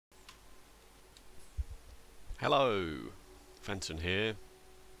Hello, Fenton here.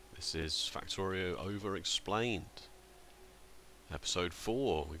 This is Factorio OVEREXPLAINED. Episode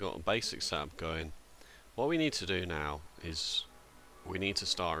 4. We got a basic setup going. What we need to do now is we need to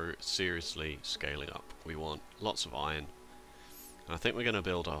start seriously scaling up. We want lots of iron. And I think we're going to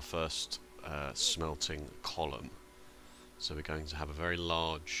build our first smelting column. So we're going to have a very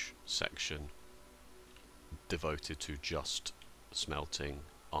large section devoted to just smelting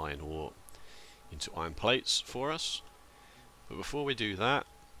iron ore into iron plates for us. But before we do that,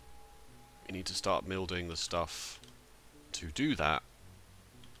 we need to start building the stuff to do that.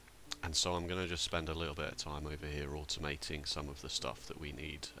 And so I'm going to just spend a little bit of time over here automating some of the stuff that we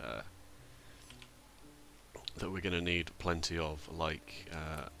need, that we're going to need plenty of, like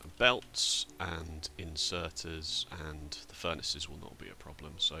belts and inserters, and the furnaces will not be a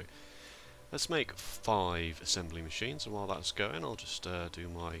problem. So let's make 5 assembly machines, and while that's going, I'll just try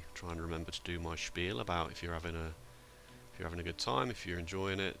and remember to do my spiel about if you're having a good time, if you're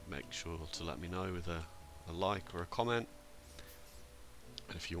enjoying it, make sure to let me know with a like or a comment.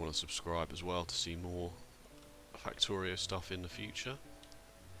 And if you want to subscribe as well to see more Factorio stuff in the future,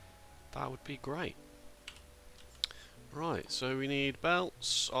 that would be great. Right, so we need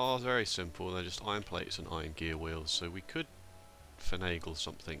belts. Are very simple, they're just iron plates and iron gear wheels, so we could finagle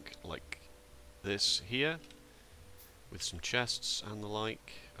something like this here with some chests and the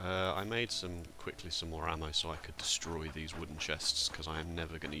like. I made quickly some more ammo so I could destroy these wooden chests, because I am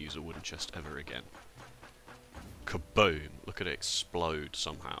never going to use a wooden chest ever again. Kaboom! Look at it explode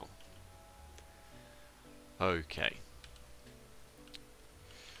somehow. Okay.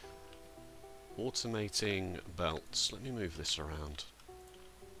 Automating belts. Let me move this around.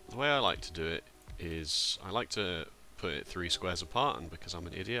 The way I like to do it is I like to put it 3 squares apart, and because I'm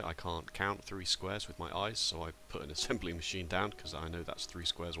an idiot I can't count 3 squares with my eyes, so I put an assembly machine down because I know that's 3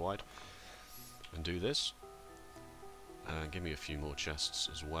 squares wide, and do this. Give me a few more chests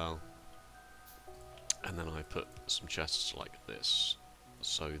as well, and then I put some chests like this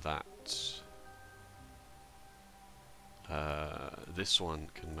so that this one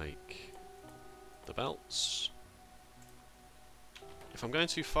can make the belts. If I'm going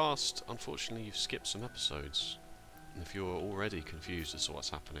too fast, unfortunately you've skipped some episodes. And if you're already confused as to what's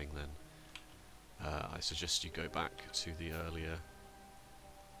happening, then I suggest you go back to the earlier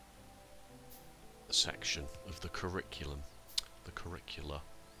section of the curriculum, the curricula.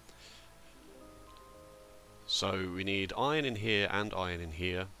 So we need iron in here and iron in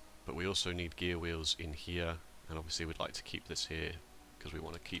here, but we also need gear wheels in here, and obviously we'd like to keep this here because we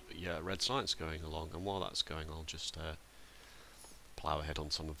want to keep red science going along. And while that's going, I'll just plow ahead on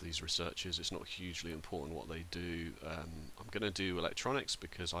some of these researches. It's not hugely important what they do. I'm going to do electronics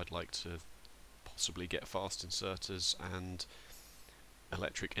because I'd like to possibly get fast inserters and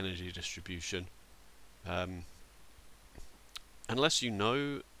electric energy distribution. Unless you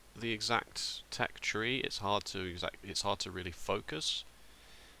know the exact tech tree, it's hard to really focus.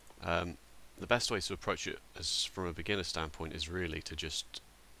 The best way to approach it from a beginner standpoint is really to just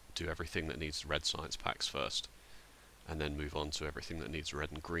do everything that needs red science packs first, and then move on to everything that needs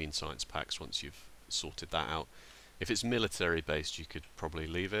red and green science packs once you've sorted that out. If it's military based, you could probably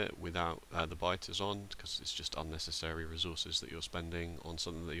leave it without the biters on, because it's just unnecessary resources that you're spending on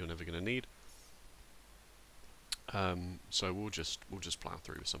something that you're never going to need. So we'll just plow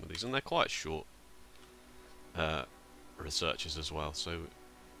through with some of these, and they're quite short researches as well, so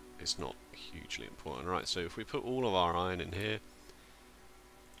it's not hugely important. Right, so if we put all of our iron in here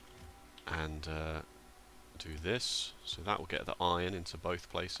and do this, so that will get the iron into both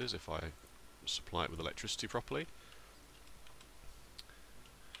places if I supply it with electricity properly,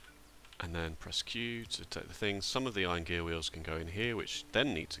 and then press Q to take the things. Some of the iron gear wheels can go in here, which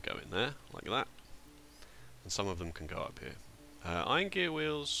then need to go in there like that, and some of them can go up here. Iron gear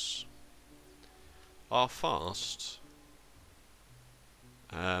wheels are fast,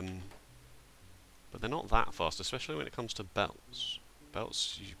 but they're not that fast, especially when it comes to belts.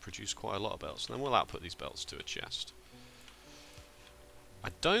 Belts, you produce quite a lot of belts, and then we'll output these belts to a chest.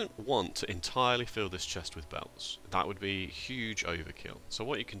 I don't want to entirely fill this chest with belts. That would be huge overkill. So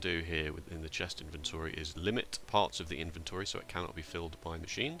what you can do here within the chest inventory is limit parts of the inventory so it cannot be filled by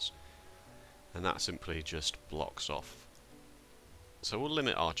machines, and that simply just blocks off. So we'll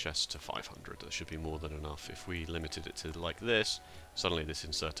limit our chest to 500. That should be more than enough. If we limited it to like this, suddenly this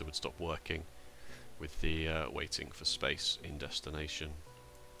inserter would stop working with the waiting for space in destination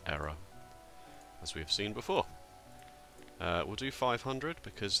error, as we have seen before. We'll do 500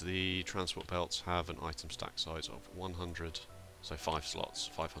 because the transport belts have an item stack size of 100, so 5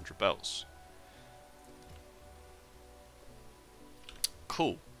 slots, 500 belts.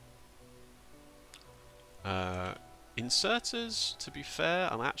 Cool. Inserters, to be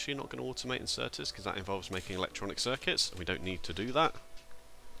fair, I'm actually not going to automate inserters because that involves making electronic circuits, and we don't need to do that.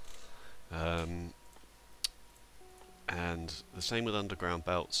 And the same with underground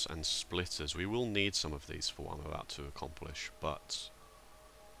belts and splitters. We will need some of these for what I'm about to accomplish, but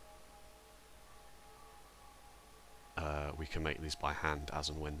we can make these by hand as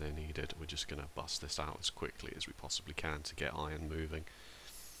and when they're needed. We're just going to bust this out as quickly as we possibly can to get iron moving.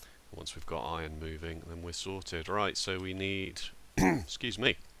 Once we've got iron moving, then we're sorted. Right, so we need, excuse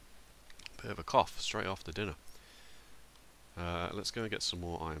me, a bit of a cough straight after dinner. Let's go and get some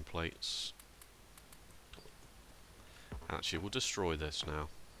more iron plates. Actually, we'll destroy this now.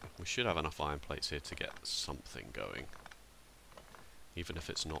 We should have enough iron plates here to get something going, even if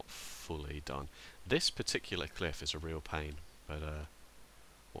it's not fully done. This particular cliff is a real pain, but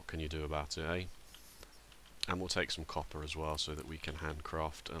what can you do about it, eh? And we'll take some copper as well so that we can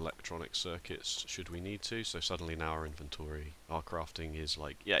handcraft electronic circuits should we need to. So suddenly now our inventory, our crafting is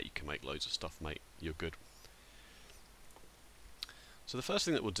like, yeah, you can make loads of stuff, mate. You're good. So the first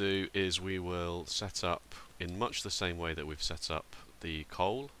thing that we'll do is we will set up, in much the same way that we've set up the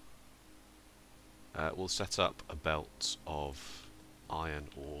coal, we'll set up a belt of iron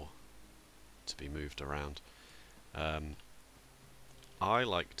ore to be moved around. I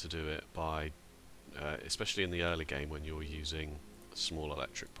like to do it by especially in the early game when you're using small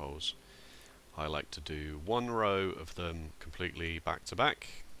electric poles, I like to do one row of them completely back to back,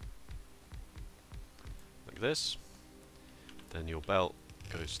 like this. Then your belt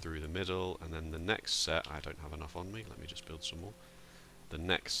goes through the middle, and then the next set, I don't have enough on me, let me just build some more. The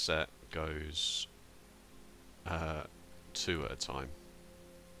next set goes two at a time.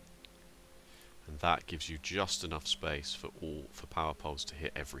 And that gives you just enough space for power poles to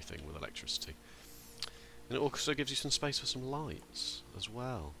hit everything with electricity. And it also gives you some space for some lights as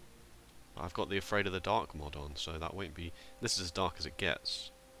well. I've got the Afraid of the Dark mod on, so that won't be... This is as dark as it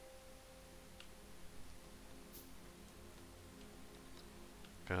gets.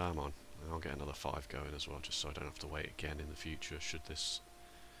 Come on, I'll get another 5 going as well, just so I don't have to wait again in the future should this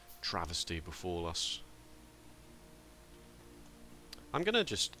travesty befall us. I'm going to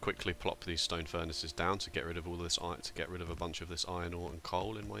just quickly plop these stone furnaces down to get rid of all this to get rid of a bunch of this iron ore and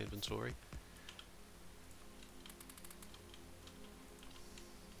coal in my inventory.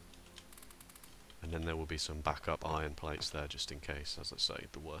 And then there will be some backup iron plates there just in case, as I say,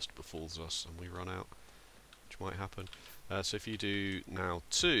 the worst befalls us and we run out, which might happen. So if you do now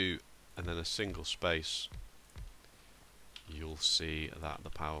 2 and then a single space, you'll see that the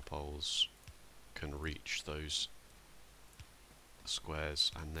power poles can reach those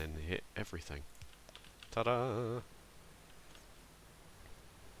squares and then hit everything. Ta-da!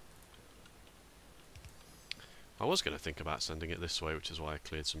 I was going to think about sending it this way, which is why I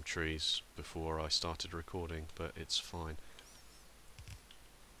cleared some trees before I started recording, but it's fine.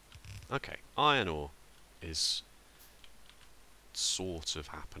 Okay, iron ore is sort of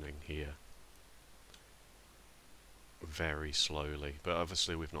happening here. Very slowly, but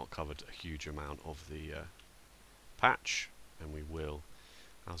obviously we've not covered a huge amount of the patch, and we will.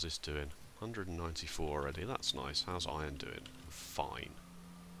 How's this doing? 194 already, that's nice. How's iron doing? Fine.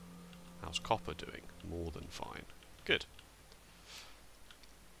 How's copper doing? More than fine. Good.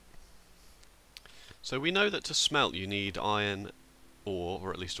 So we know that to smelt you need iron ore,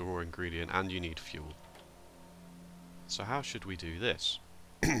 or at least a raw ingredient, and you need fuel. So how should we do this?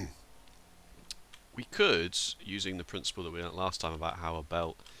 We could, using the principle that we learnt last time about how a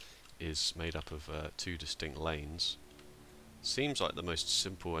belt is made up of 2 distinct lanes, seems like the most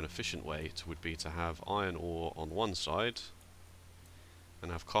simple and efficient way would be to have iron ore on one side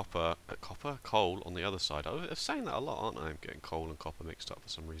and have coal on the other side. I'm saying that a lot, aren't I? I'm getting coal and copper mixed up for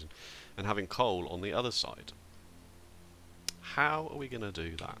some reason. And having coal on the other side. How are we going to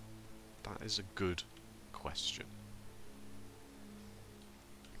do that? That is a good question.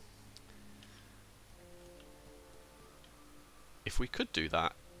 If we could do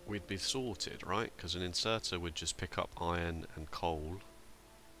that, we'd be sorted, right? Because an inserter would just pick up iron and coal,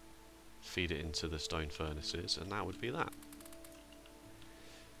 feed it into the stone furnaces, and that would be that.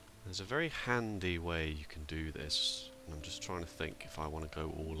 There's a very handy way you can do this, and I'm just trying to think if I want to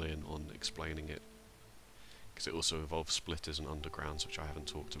go all in on explaining it, because it also involves splitters and undergrounds, which I haven't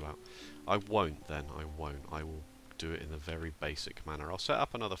talked about. I won't then, I won't. I will do it in a very basic manner. I'll set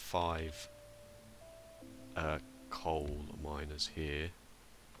up another 5 coal miners here,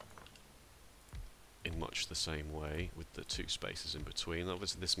 in much the same way, with the 2 spaces in between.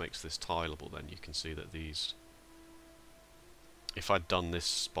 Obviously this makes this tileable then. You can see that these... If I'd done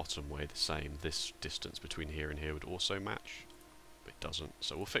this bottom way the same, this distance between here and here would also match. It doesn't,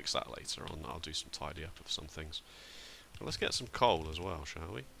 so we'll fix that later on. I'll do some tidy up of some things. But let's get some coal as well,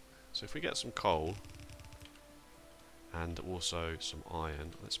 shall we? So if we get some coal and also some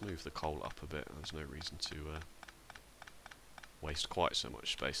iron, let's move the coal up a bit. There's no reason to waste quite so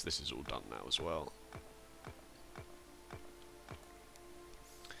much space. This is all done now as well.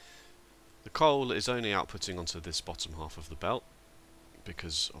 The coal is only outputting onto this bottom half of the belt,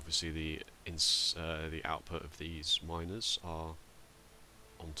 because obviously the output of these miners are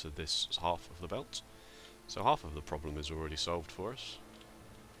onto this half of the belt. So half of the problem is already solved for us.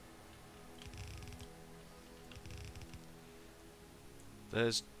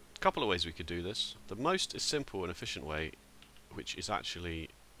 There's a couple of ways we could do this. The most simple and efficient way, which is actually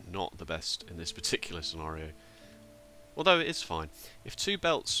not the best in this particular scenario, although it is fine. If two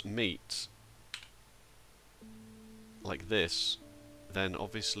belts meet like this, then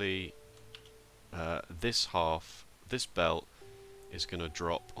obviously this belt is going to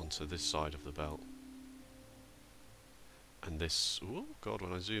drop onto this side of the belt. And this, oh god,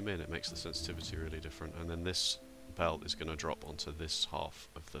 when I zoom in it makes the sensitivity really different. And then this belt is going to drop onto this half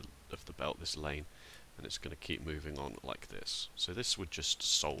of the belt, this lane, and it's going to keep moving on like this. So this would just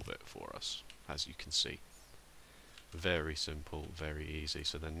solve it for us, as you can see. Very simple, very easy.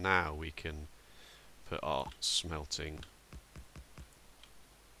 So then now we can put our smelting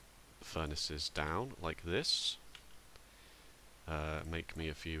furnaces down like this. Make me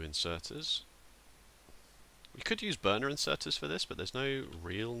a few inserters. We could use burner inserters for this, but there's no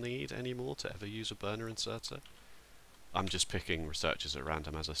real need anymore to ever use a burner inserter. I'm just picking researchers at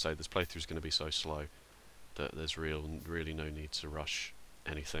random. As I say, this playthrough is going to be so slow that there's really no need to rush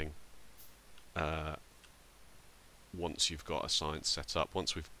anything. Once you've got a science set up,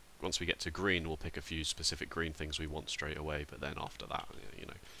 once we get to green, we'll pick a few specific green things we want straight away. But then after that, you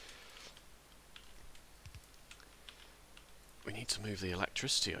know, we need to move the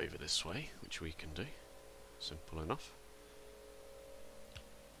electricity over this way, which we can do. Simple enough.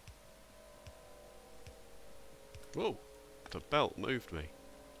 Whoa! The belt moved me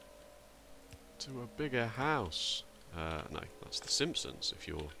to a bigger house. No, that's The Simpsons, if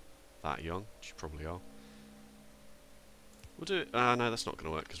you're that young, which you probably are. We'll do it. No, that's not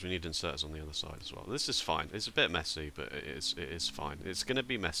going to work because we need inserters on the other side as well. This is fine. It's a bit messy, but it is fine. It's going to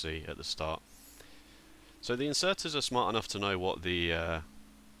be messy at the start. So the inserters are smart enough to know what the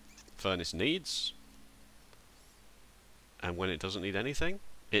furnace needs, and when it doesn't need anything.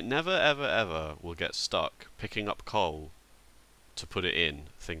 It never ever will get stuck picking up coal to put it in,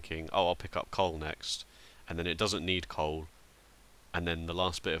 thinking, oh, I'll pick up coal next, and then it doesn't need coal, and then the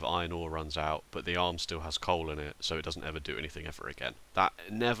last bit of iron ore runs out, but the arm still has coal in it, so it doesn't ever do anything ever again. That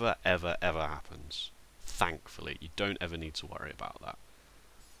never ever happens. Thankfully, you don't ever need to worry about that.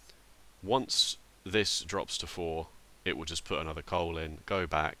 Once this drops to 4, it will just put another coal in, go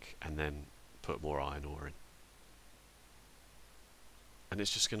back, and then put more iron ore in. And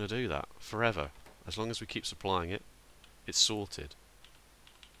it's just going to do that forever. As long as we keep supplying it, it's sorted.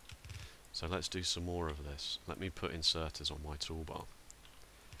 So let's do some more of this. Let me put inserters on my toolbar.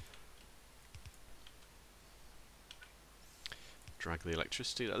 Drag the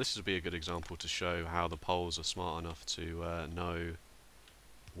electricity. This would be a good example to show how the poles are smart enough to know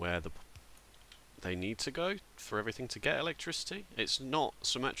where they need to go for everything to get electricity. It's not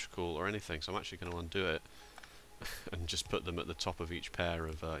symmetrical or anything, so I'm actually going to undo it and just put them at the top of each pair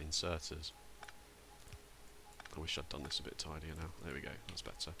of inserters. I wish I'd done this a bit tidier now. There we go, that's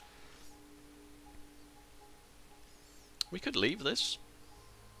better. We could leave this,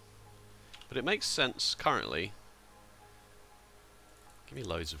 but it makes sense currently. Give me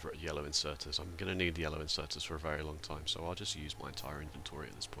loads of yellow inserters. I'm going to need the yellow inserters for a very long time, so I'll just use my entire inventory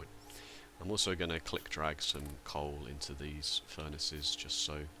at this point. I'm also going to click drag some coal into these furnaces just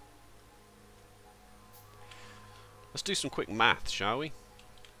so. Let's do some quick math, shall we?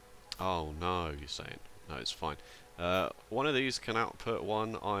 Oh no, you're saying. No, it's fine. One of these can output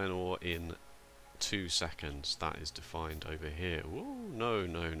 1 iron ore in 2 seconds. That is defined over here. Ooh, no.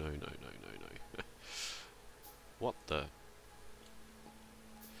 What the?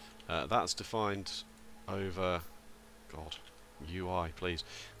 That's defined over... God, UI, please.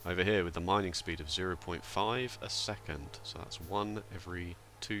 Over here with the mining speed of 0.5 a second. So that's 1 every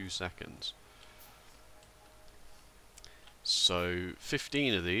 2 seconds. So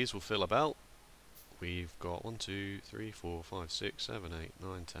 15 of these will fill a belt. We've got 1, 2, 3, 4, 5, 6, 7, 8,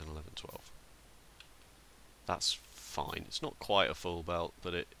 9, 10, 11, 12. That's fine. It's not quite a full belt,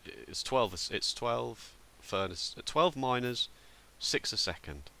 but it's 12. It's 12 furnace, 12 miners, 6 a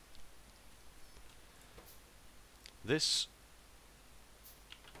second. This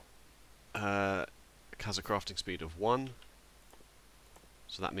has a crafting speed of 1.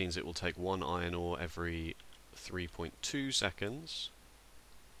 So that means it will take 1 iron ore every 3.2 seconds.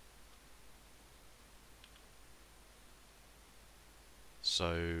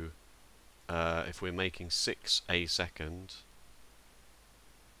 So if we're making 6 a second...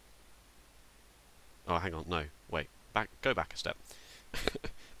 Oh, hang on, no, wait, go back a step.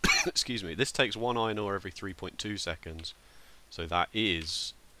 Excuse me, this takes 1 iron ore every 3.2 seconds. So that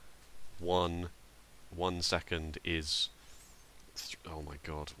is 1 second is... oh my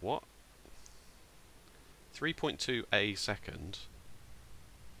god, what? 3.2 a second.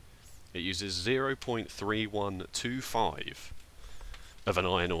 It uses 0.3125 of an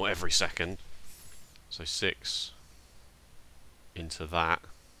iron ore every second. So 6 into that.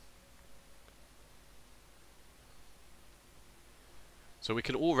 So we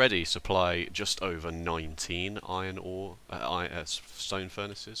can already supply just over 19 iron ore stone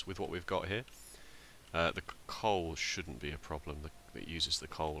furnaces with what we've got here. The coal shouldn't be a problem. It uses the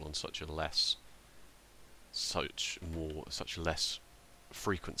coal on such less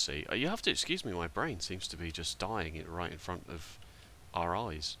frequency. You have to excuse me. My brain seems to be just dying it right in front of our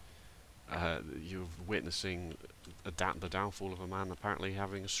eyes. You're witnessing the downfall of a man apparently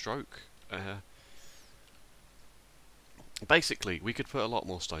having a stroke. Basically, we could put a lot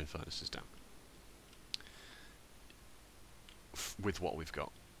more stone furnaces down with what we've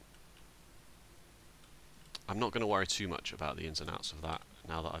got. I'm not going to worry too much about the ins and outs of that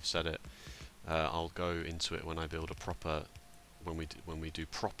now that I've said it. I'll go into it when I build a proper, when we do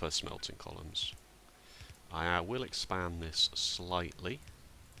proper smelting columns. I will expand this slightly,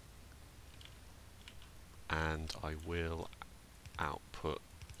 and I will output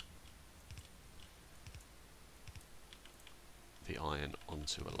the iron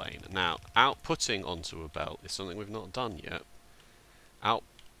onto a lane. Now, outputting onto a belt is something we've not done yet.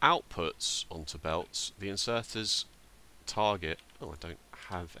 Outputs onto belts, the inserters target... oh, I don't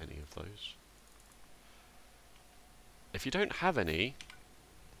have any of those. If you don't have any,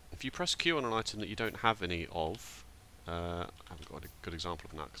 if you press Q on an item that you don't have any of, I haven't got a good example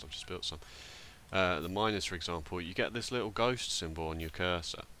of that because I've just built some. The miners, for example, you get this little ghost symbol on your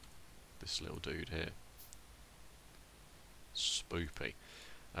cursor. This little dude here. Spoopy.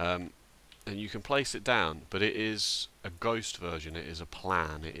 And you can place it down, but it is a ghost version, it is a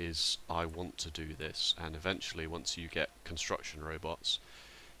plan, it is, I want to do this, and eventually once you get construction robots,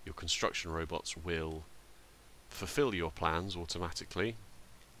 your construction robots will fulfill your plans automatically,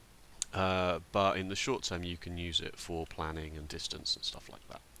 but in the short term you can use it for planning and distance and stuff like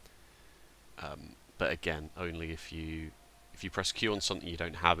that. But again, only if you press Q on something you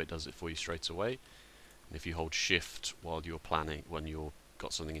don't have, it does it for you straight away. And if you hold Shift while you're planning, when you've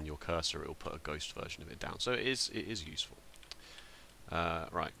got something in your cursor, it will put a ghost version of it down. So it is useful.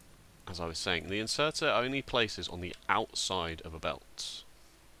 Right, as I was saying, the inserter only places on the outside of a belt.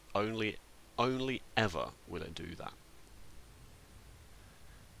 Only ever will it do that.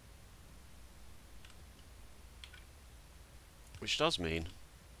 Which does mean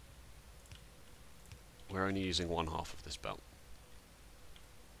we're only using 1/2 of this belt.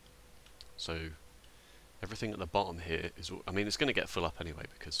 So everything at the bottom here is... I mean, it's going to get full up anyway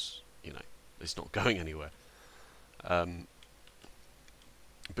because, you know, it's not going anywhere.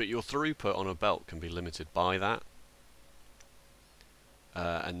 But your throughput on a belt can be limited by that.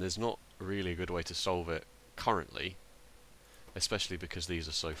 And there's not really a good way to solve it currently, especially because these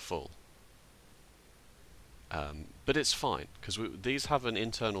are so full. But it's fine, because these have an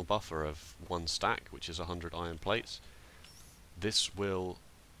internal buffer of 1 stack, which is 100 iron plates. This will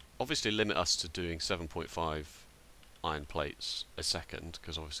obviously limit us to doing 7.5 iron plates a second,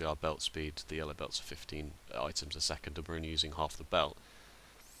 because obviously our belt speed, the yellow belts are 15 items a second, and we're only using half the belt.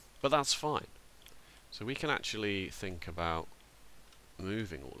 But that's fine. So we can actually think about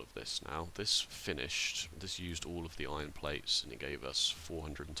moving all of this now. This finished, this used all of the iron plates, and it gave us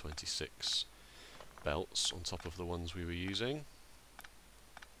 426 belts on top of the ones we were using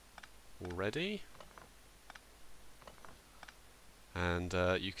already. And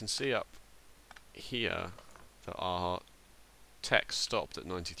you can see up here that our text stopped at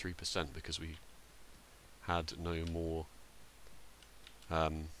 93% because we had no more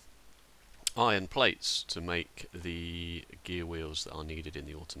iron plates to make the gear wheels that are needed in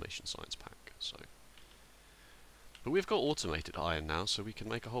the automation science pack. So, but we've got automated iron now, so we can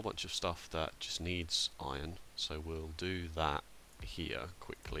make a whole bunch of stuff that just needs iron. So we'll do that here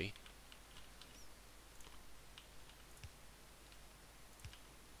quickly.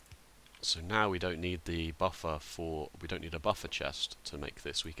 So now we don't need the buffer we don't need a buffer chest to make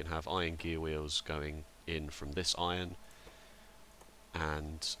this. We can have iron gear wheels going in from this iron,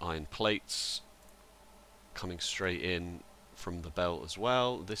 and iron plates coming straight in from the belt as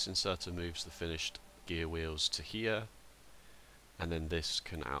well. This inserter moves the finished gear wheels to here, and then this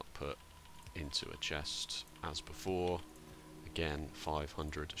can output into a chest as before. Again,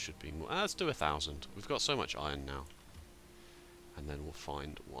 500 should be more. Let's do 1,000. We've got so much iron now. And then we'll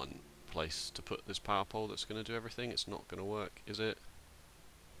find one place to put this power pole that's going to do everything. It's not going to work, is it?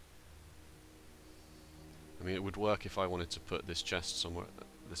 I mean, it would work if I wanted to put this chest somewhere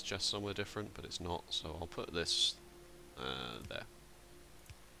different, but it's not. So I'll put this there.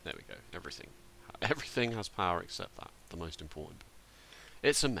 There we go. Everything has power except that, the most important bit.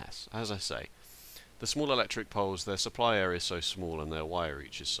 It's a mess, as I say. The small electric poles, their supply area is so small and their wire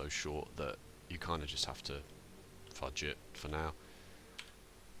reach is so short that you kind of just have to fudge it for now.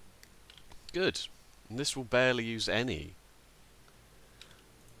 Good. And this will barely use any.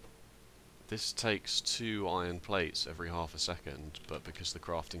 This takes 2 iron plates every half a second, but because the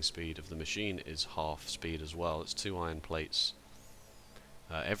crafting speed of the machine is half speed as well, it's 2 iron plates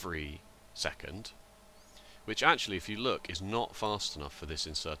every second, which actually, if you look, is not fast enough for this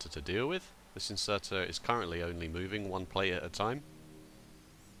inserter to deal with. This inserter is currently only moving 1 plate at a time.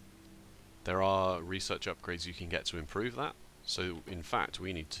 There are research upgrades you can get to improve that, so in fact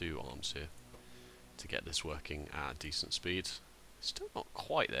we need 2 arms here to get this working at a decent speed. Still not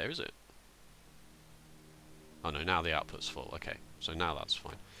quite there, is it? Oh no, now the output's full. Okay, so now that's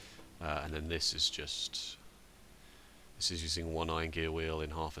fine. And then this is using 1 iron gear wheel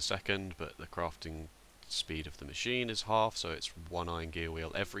in half a second, but the crafting speed of the machine is half, so it's 1 iron gear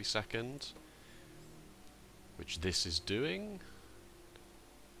wheel every second, which this is doing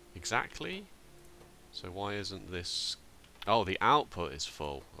exactly. So why isn't this? Oh, the output is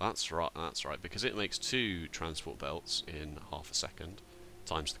full. That's right, because it makes 2 transport belts in half a second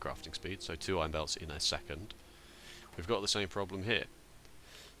times the crafting speed, so 2 iron belts in a second. We've got the same problem here.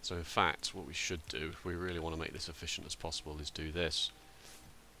 So in fact, what we should do, if we really want to make this efficient as possible, is do this,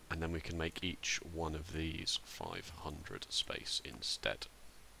 and then we can make each one of these 500 space instead.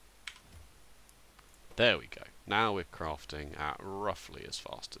 There we go. Now we're crafting at roughly as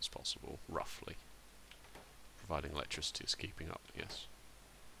fast as possible. Roughly. Providing electricity is keeping up, yes.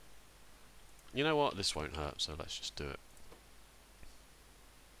 You know what? This won't hurt, so let's just do it.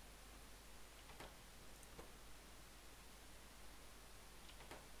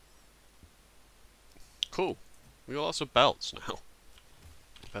 Cool. We got lots of belts now.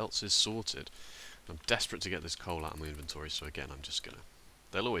 Belts is sorted. I'm desperate to get this coal out of my inventory, so again, I'm just gonna...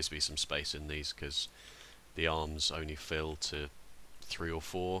 There'll always be some space in these, because the arms only fill to 3 or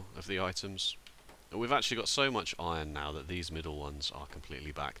 4 of the items. And we've actually got so much iron now that these middle ones are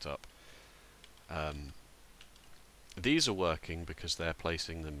completely backed up. These are working because they're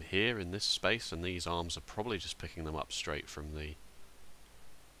placing them here in this space, and these arms are probably just picking them up straight from the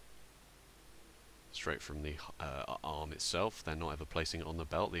arm itself. They're not ever placing it on the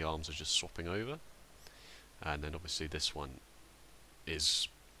belt, the arms are just swapping over. And then obviously this one is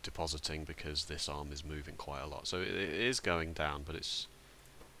depositing because this arm is moving quite a lot. So it is going down, but it's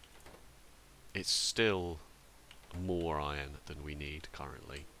still more iron than we need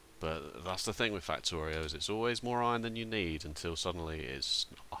currently. But that's the thing with Factorio, is it's always more iron than you need until suddenly it's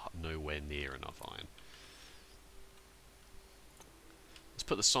nowhere near enough iron. Let's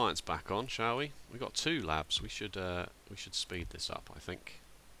put the science back on, shall we? We've got 2 labs. We should speed this up, I think.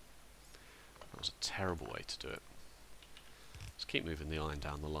 That was a terrible way to do it. Let's keep moving the iron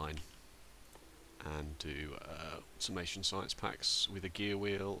down the line and do automation science packs with a gear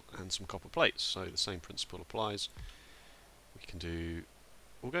wheel and some copper plates. So the same principle applies.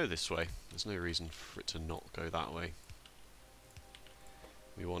 We'll go this way. There's no reason for it to not go that way.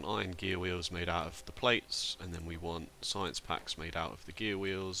 We want iron gear wheels made out of the plates, and then we want science packs made out of the gear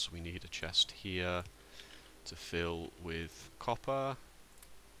wheels. We need a chest here to fill with copper.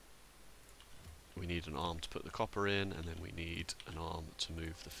 We need an arm to put the copper in, and then we need an arm to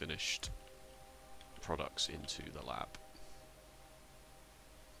move the finished products into the lab.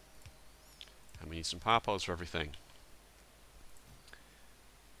 And we need some power poles for everything.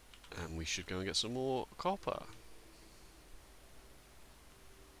 And we should go and get some more copper.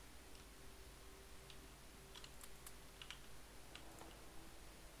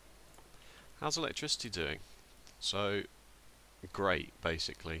 How's electricity doing? So, great,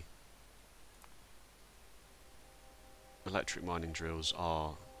 basically. Electric mining drills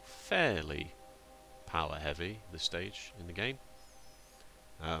are fairly power heavy this stage in the game,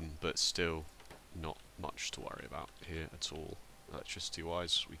 but still not much to worry about here at all. Electricity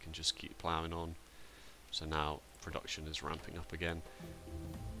wise, we can just keep ploughing on. So now production is ramping up again.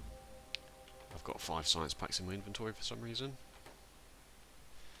 I've got 5 science packs in my inventory for some reason.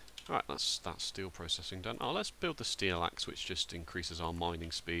 Alright, that's steel processing done. Oh, let's build the steel axe, which just increases our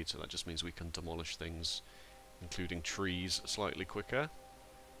mining speed, so that just means we can demolish things, including trees, slightly quicker.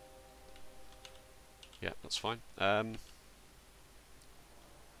 Yeah, that's fine.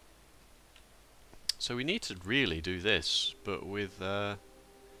 So we need to really do this, but with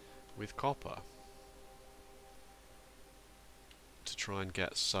copper, to try and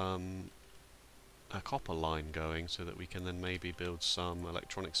get a copper line going, so that we can then maybe build some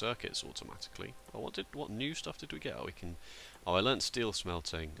electronic circuits automatically. Oh, what new stuff did we get? Oh, we can. Oh, I learnt steel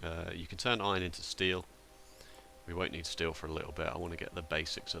smelting. You can turn iron into steel. We won't need steel for a little bit. I want to get the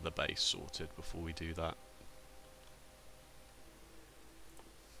basics of the base sorted before we do that.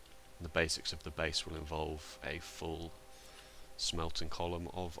 And the basics of the base will involve a full smelting column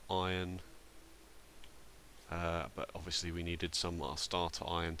of iron. But obviously we needed some starter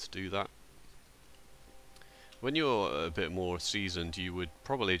iron to do that. When you're a bit more seasoned, you would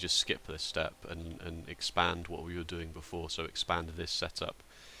probably just skip this step and expand what we were doing before. So expand this setup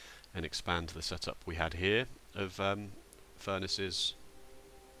and expand the setup we had here of furnaces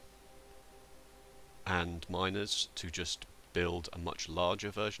and miners to just build a much larger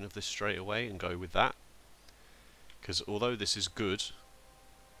version of this straight away and go with that. Because although this is good,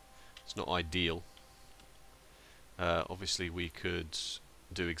 it's not ideal. Obviously we could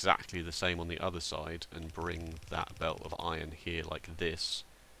do exactly the same on the other side and bring that belt of iron here like this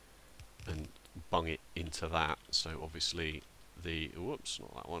and bung it into that. So obviously the, whoops,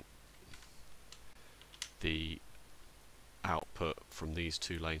 not that one, the output from these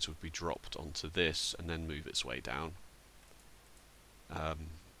two lanes would be dropped onto this and then move its way down.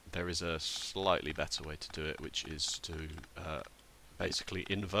 There is a slightly better way to do it, which is to basically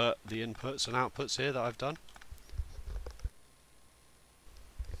invert the inputs and outputs here that I've done.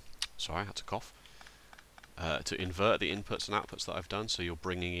 Sorry, I had to cough. To invert the inputs and outputs that I've done, so you're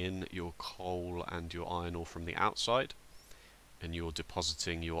bringing in your coal and your iron ore from the outside, and you're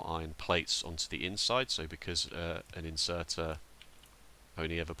depositing your iron plates onto the inside. So because an inserter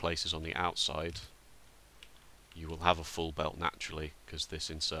only ever places on the outside, you will have a full belt naturally, because this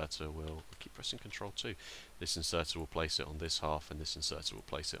inserter will, I keep pressing Control 2, this inserter will place it on this half and this inserter will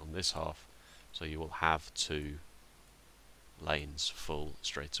place it on this half, so you will have two lanes full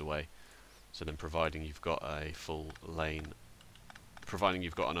straight away. So then providing you've got a full lane, providing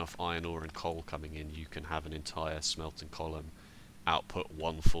you've got enough iron ore and coal coming in, you can have an entire smelting column output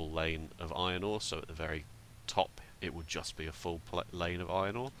one full lane of iron ore. So at the very top it would just be a full lane of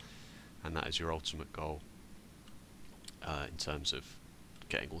iron ore, and that is your ultimate goal in terms of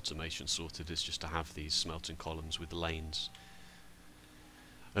getting automation sorted, is just to have these smelting columns with lanes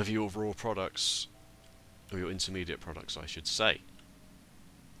of your raw products, or your intermediate products I should say.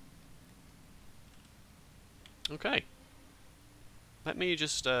 Okay, let me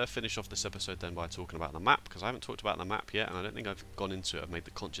just finish off this episode then by talking about the map, because I haven't talked about the map yet and I don't think I've gone into it. I've made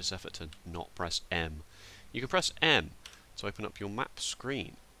the conscious effort to not press M. You can press M to open up your map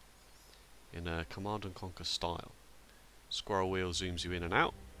screen in a Command and Conquer style. Scroll wheel zooms you in and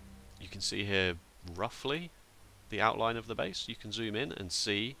out. You can see here roughly the outline of the base. You can zoom in and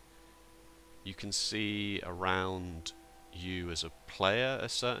see. You can see around you as a player a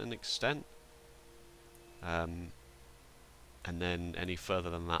certain extent. And then any further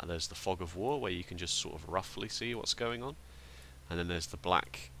than that, there's the fog of war, where you can just sort of roughly see what's going on. And then there's the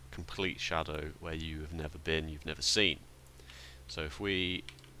black complete shadow, where you have never been, you've never seen. So if we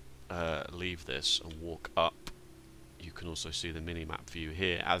leave this and walk up, you can also see the mini-map view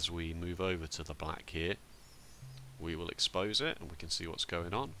here. As we move over to the black here, we will expose it and we can see what's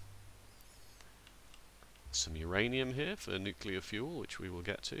going on. Some uranium here for nuclear fuel, which we will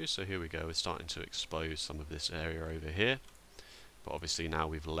get to. So here we go, we're starting to expose some of this area over here. But obviously now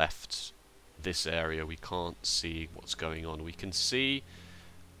we've left this area, we can't see what's going on. We can see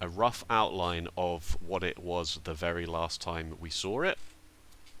a rough outline of what it was the very last time we saw it,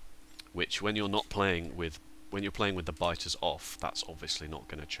 which when you're not playing with, when you're playing with the biters off, that's obviously not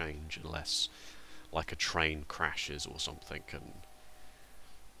going to change unless like a train crashes or something and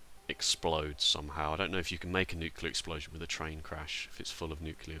explodes somehow. I don't know if you can make a nuclear explosion with a train crash if it's full of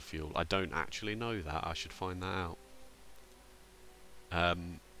nuclear fuel. I don't actually know that. I should find that out.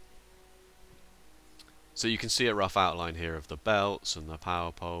 So you can see a rough outline here of the belts and the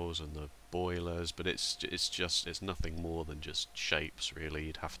power poles and the boilers, but it's nothing more than just shapes really.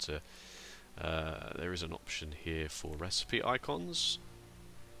 You'd have to there is an option here for recipe icons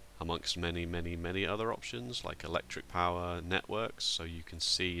amongst many other options like electric power networks, so you can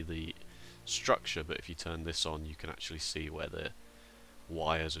see the structure, but if you turn this on you can actually see where the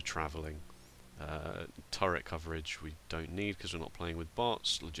wires are travelling. Turret coverage we don't need because we're not playing with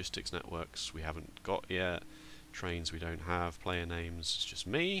bots. Logistics networks we haven't got yet. Trains we don't have. Player names, it's just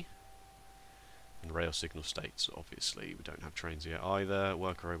me. And rail signal states, obviously we don't have trains yet either.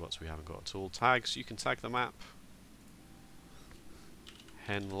 Worker robots we haven't got at all. Tags, you can tag the map.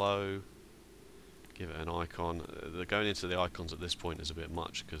 Henlo. Give it an icon. Going into the icons at this point is a bit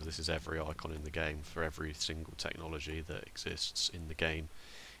much because this is every icon in the game for every single technology that exists in the game,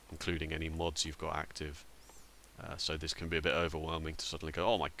 including any mods you've got active. So this can be a bit overwhelming to suddenly go,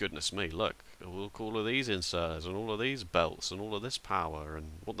 oh my goodness me, look all of these inserters and all of these belts and all of this power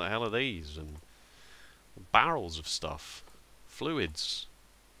and what the hell are these, and barrels of stuff, fluids.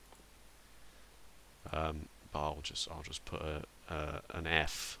 But I'll just put an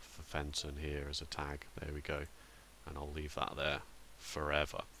F for Fenton here as a tag. There we go, and I'll leave that there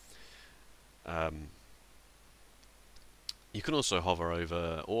forever. You can also hover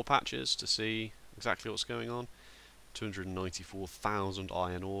over ore patches to see exactly what's going on. 294,000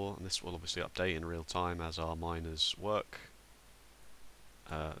 iron ore, and this will obviously update in real time as our miners work.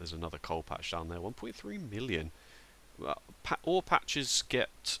 There's another coal patch down there, 1.3 million. Well, ore patches they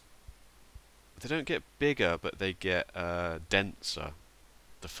don't get bigger, but they get denser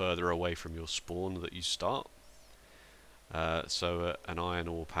the further away from your spawn that you start. So an iron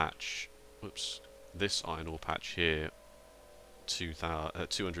ore patch, this iron ore patch here,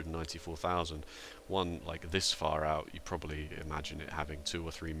 294,000. One like this far out, you probably imagine it having 2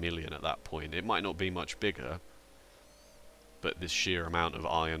 or 3 million at that point. It might not be much bigger, but this sheer amount of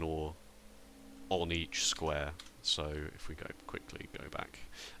iron ore on each square. So if we quickly go back,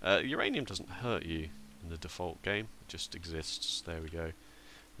 uranium doesn't hurt you in the default game, it just exists. There we go.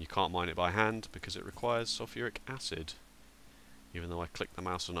 You can't mine it by hand because it requires sulfuric acid, even though I clicked the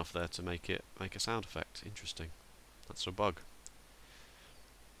mouse enough there to make a sound effect. Interesting, that's a bug.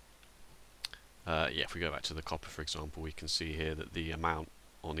 Yeah, if we go back to the copper, for example, we can see here that the amount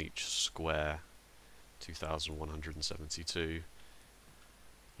on each square, 2,172,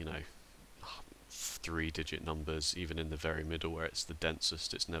 you know, 3-digit numbers. Even in the very middle where it's the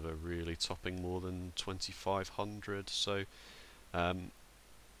densest, it's never really topping more than 2,500. So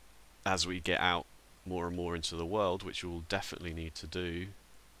as we get out more and more into the world, which we'll definitely need to do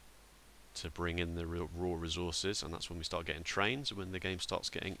to bring in the raw resources, and that's when we start getting trains, when the game starts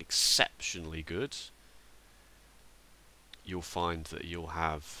getting exceptionally good, you'll find that you'll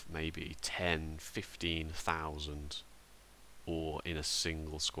have maybe 10, 15,000 ore in a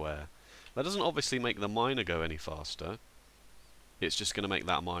single square. That doesn't obviously make the miner go any faster, it's just going to make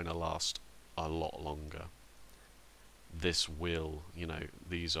that miner last a lot longer. This will, you know,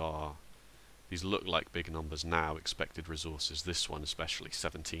 these look like big numbers now, expected resources. This one especially,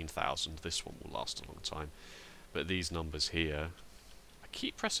 17,000. This one will last a long time. But these numbers here, I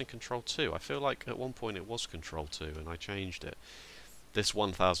keep pressing Control 2. I feel like at one point it was Control 2 and I changed it. This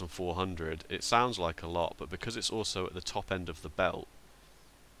 1,400, it sounds like a lot, but because it's also at the top end of the belt,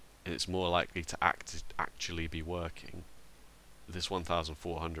 and it's more likely to actually be working, this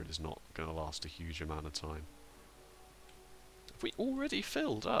 1,400 is not going to last a huge amount of time. We already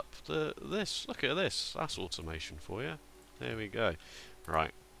filled up this. Look at this. That's automation for you. There we go.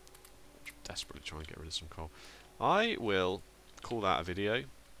 Right. Desperately try and get rid of some coal. I will call that a video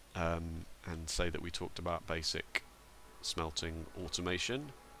and say that we talked about basic smelting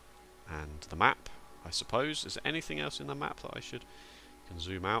automation and the map, I suppose. Is there anything else in the map that I should... You can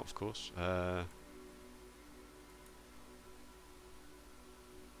zoom out, of course. I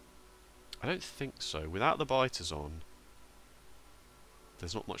don't think so. Without the biters on,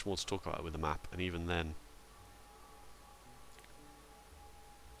 there's not much more to talk about with the map, and even then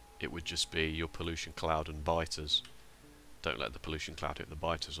it would just be your pollution cloud and biters. Don't let the pollution cloud hit the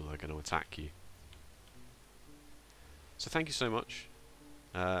biters or they're going to attack you. So thank you so much.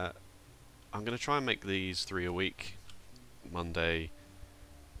 I'm going to try and make these 3 a week. Monday,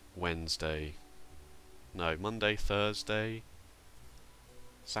 Wednesday, no, Monday, Thursday,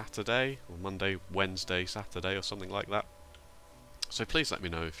 Saturday, or Monday, Wednesday, Saturday, or something like that. So please let me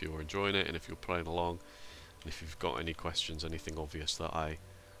know if you're enjoying it and if you're playing along, and if you've got any questions, anything obvious that I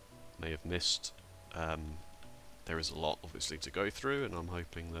may have missed. There is a lot obviously to go through, and I'm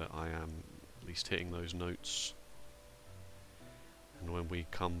hoping that I am at least hitting those notes. And when we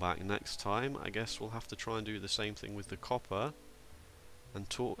come back next time, I guess we'll have to try and do the same thing with the copper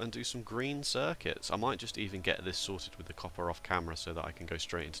and do some green circuits. I might just even get this sorted with the copper off camera so that I can go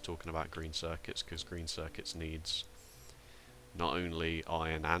straight into talking about green circuits, because green circuits needs not only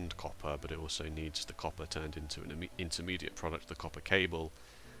iron and copper, but it also needs the copper turned into an intermediate product, the copper cable,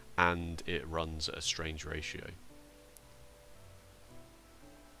 and it runs at a strange ratio.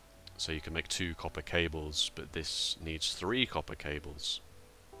 So you can make 2 copper cables, but this needs 3 copper cables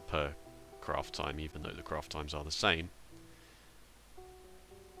per craft time, even though the craft times are the same.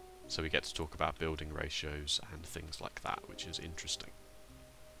 So we get to talk about building ratios and things like that, which is interesting.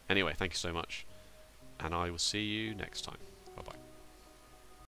 Anyway, thank you so much, and I will see you next time. Bye bye.